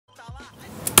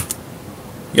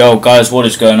Yo guys, what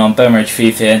is going on? Bemerage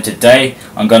FIFA here, and today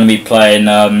I'm going to be playing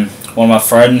one of my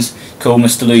friends called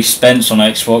Mr. Louis Spence on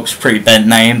Xbox. Pretty bent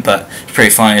name, but it's pretty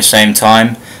funny at the same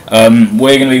time.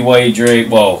 We're going to be wagering,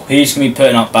 well, he's going to be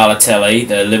putting up Balotelli,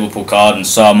 the Liverpool card, and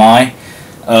so am I.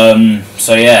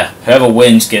 So yeah, whoever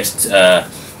wins gets a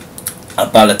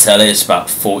Balotelli. It's about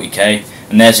 40k.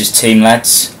 And there's his team,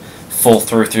 lads.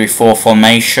 4-3-3-4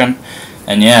 formation.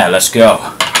 And yeah, let's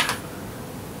go.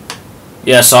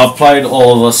 Yeah, so I've played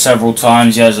Oliver several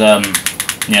times. He has,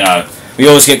 you know, we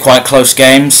always get quite close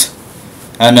games.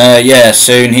 And yeah,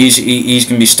 soon he's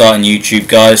going to be starting YouTube,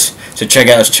 guys. So check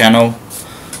out his channel.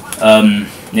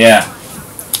 Yeah,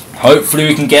 hopefully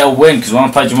we can get a win, because when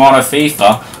I played Jamano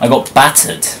FIFA, I got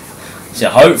battered. So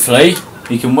hopefully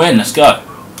we can win. Let's go.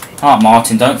 Alright,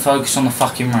 Martin, don't focus on the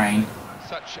fucking rain.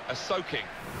 Such a soaking.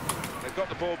 They've got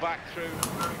the ball back through.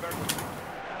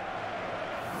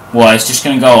 Well, it's just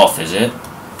going to go off, is it?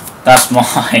 That's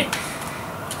my...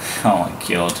 Oh my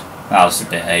god. That was a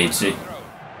bit hazy.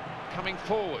 Coming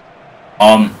forward.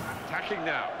 Attacking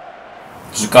now.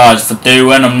 So guys, for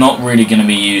doing, I'm not really going to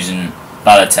be using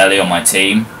Balotelli on my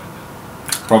team.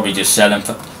 Probably just sell him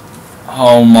for...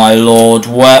 Oh my lord,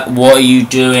 what are you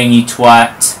doing, you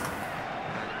twat?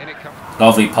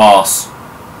 Lovely pass.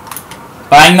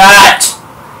 Bang that!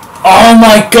 Oh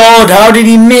my god, how did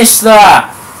he miss that?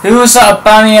 Who was that?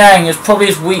 Aubameyang? It was probably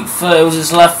his weak foot. It was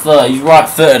his left foot. He's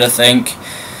right-footed, I think.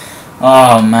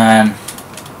 Oh man,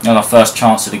 got our first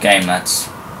chance of the game, lads.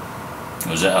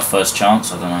 Was it our first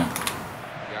chance? I don't know.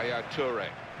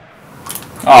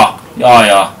 Oh,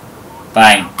 yeah.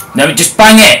 Bang. No, just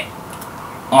bang it.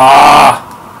 Ah.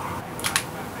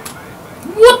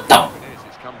 What the?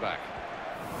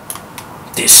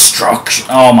 Destruction.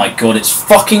 Oh my god, it's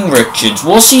fucking Richards.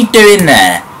 What's he doing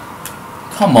there?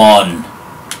 Come on.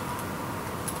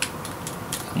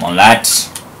 Come on,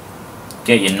 lads.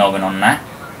 Get your noggin on that.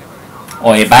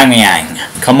 Oh, you Aubameyang.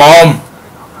 Come on.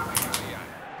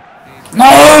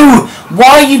 No!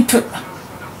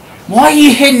 Why are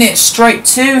you hitting it straight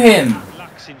to him?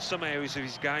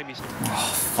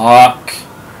 Oh, fuck.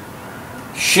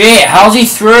 Shit, how's he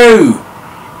through?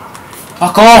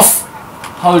 Fuck off.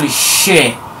 Holy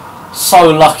shit.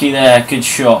 So lucky there. Good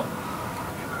shot.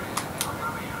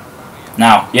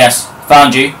 Now, yes.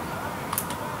 Found you.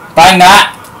 Bang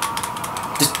that.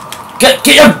 Just get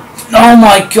him. Oh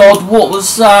my god, what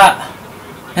was that?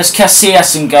 There's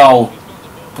Casillas in goal.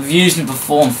 I've used him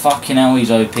before and fucking hell,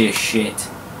 he's OP as shit.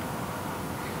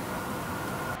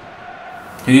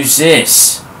 Who's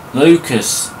this?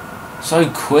 Lucas. So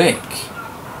quick.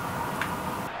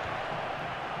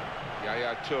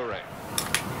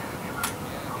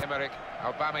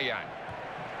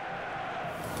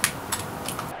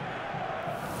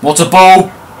 What a ball!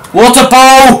 What a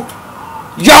ball!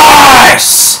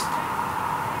 Yes!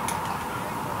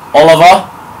 Oliver,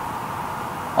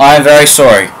 I am very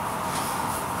sorry,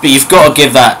 but you've got to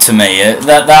give that to me.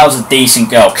 That was a decent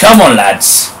goal. Come on,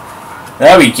 lads.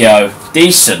 There we go.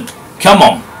 Decent. Come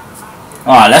on.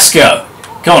 Alright, let's go.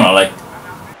 Come on, Ollie.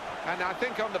 And I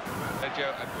think on the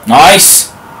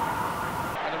nice.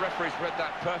 And the referee's read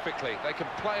that perfectly. They can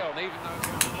play on even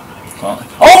though...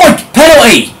 Oh my,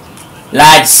 penalty!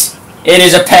 Lads, it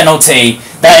is a penalty.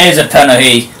 That is a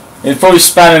penalty. It's probably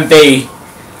spamming B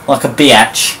like a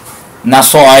biatch. And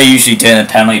that's what I usually do in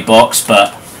the penalty box,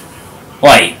 but...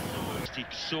 Wait.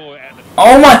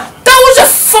 Oh my... That was a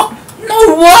fuck...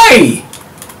 No way!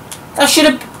 That should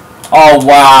have... Oh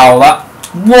wow, that...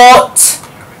 What?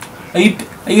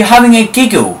 Are you having a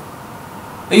giggle?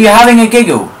 Are you having a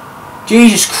giggle?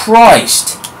 Jesus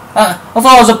Christ. I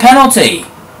thought it was a penalty.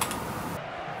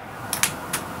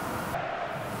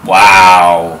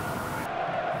 Wow.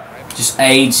 Just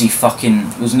AIDS, he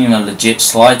fucking... Wasn't even a legit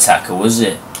slide tackle, was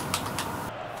it?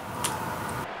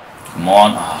 Come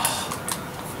on. Oh.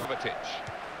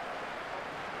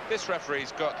 This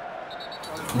referee's got...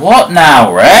 What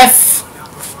now, ref?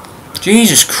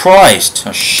 Jesus Christ.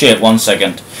 Oh shit, 1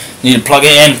 second. Need to plug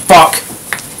it in. Fuck.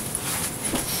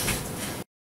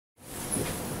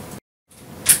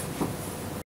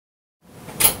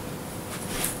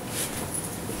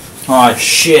 Oh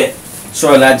shit.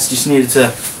 Sorry lads, just needed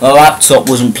to... The laptop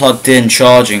wasn't plugged in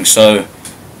charging, so...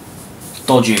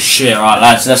 Dodgy as shit. Alright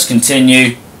lads, let's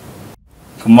continue.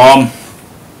 Come on.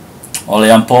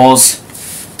 Ollie on pause.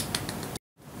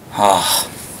 Ah.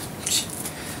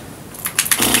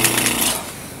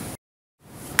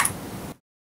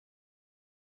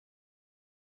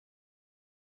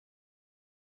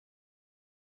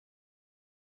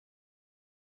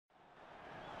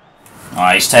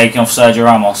 Alright, he's taking off Sergio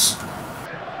Ramos.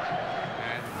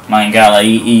 Mangala,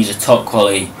 he's a top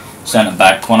quality centre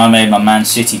back. When I made my Man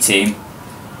City team,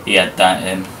 he had that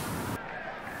in.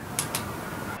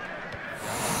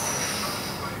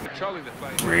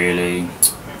 Really?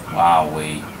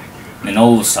 Wowee. And then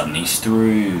all of a sudden he's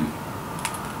through.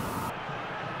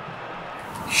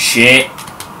 Shit.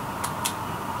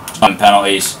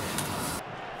 Penalties.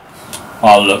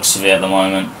 By the looks of it at the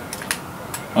moment.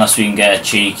 Unless we can get a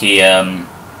cheeky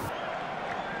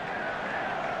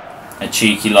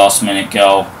last minute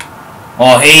goal.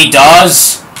 Oh, he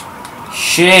does!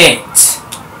 Shit!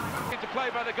 To play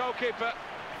by the goalkeeper.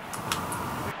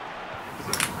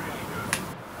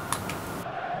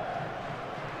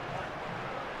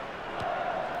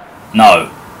 No.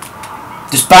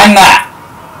 Just bang that!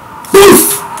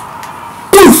 Boof!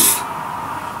 Boof!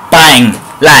 Bang!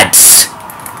 Lads!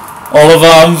 Oliver,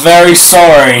 I'm very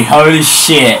sorry. Holy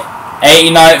shit.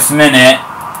 89th minute.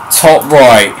 Top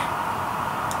right.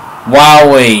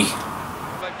 Wowee.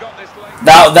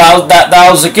 That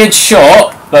was a good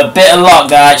shot, but a bit of luck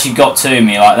that actually got to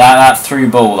me. Like that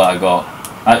through ball that I got.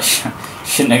 That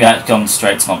shouldn't have gone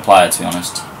straight to my player, to be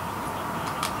honest.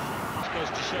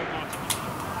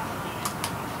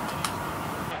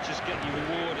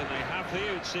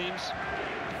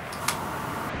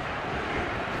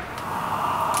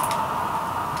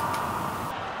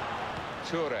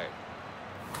 Toure.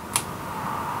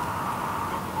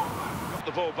 Got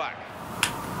the ball back.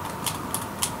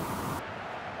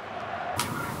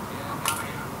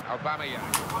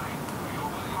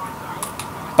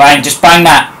 Bang, just bang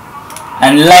that.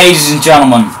 And ladies and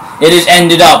gentlemen, it has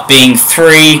ended up being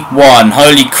 3-1.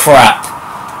 Holy crap.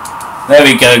 There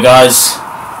we go, guys.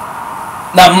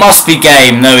 That must be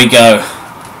game. There we go.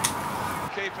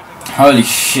 Holy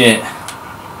shit.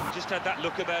 Just had that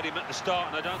look about him at the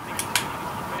start, and I don't think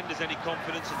there's any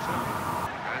confidence at all.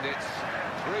 And it's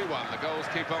 3-1. The goals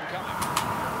keep on coming.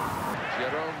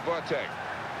 Jerome Boateng.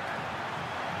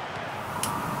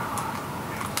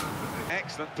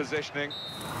 Excellent positioning.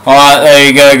 Alright, there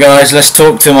you go, guys. Let's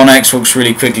talk to him on Xbox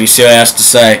really quickly, see what he has to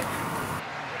say.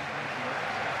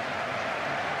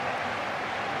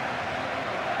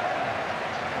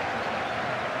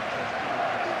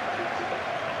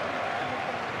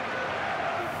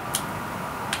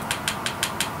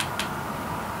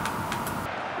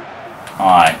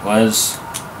 Alright,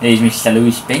 here's Mr.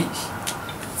 Louis Spinks.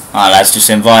 Alright, let's just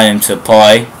invite him to a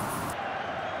pie.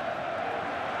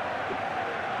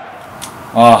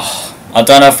 Oh, I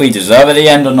don't know if we deserve it at the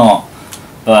end or not,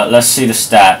 but let's see the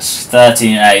stats.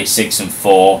 13-8,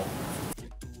 6-4.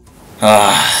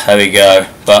 Ah, there we go.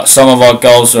 But some of our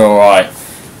goals are alright.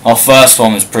 Our first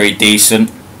one was pretty decent.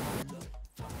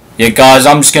 Yeah, guys,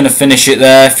 I'm just going to finish it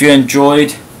there. If you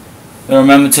enjoyed,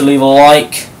 remember to leave a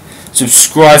like.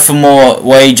 Subscribe for more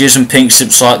wages and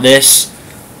Pinkslips like this.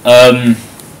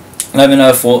 Let me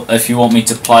know if you want me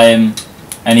to play him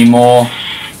anymore.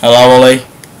 Hello, Ollie.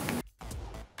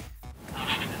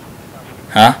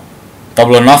 Huh?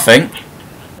 Double or nothing?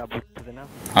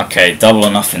 Okay, double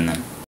or nothing then.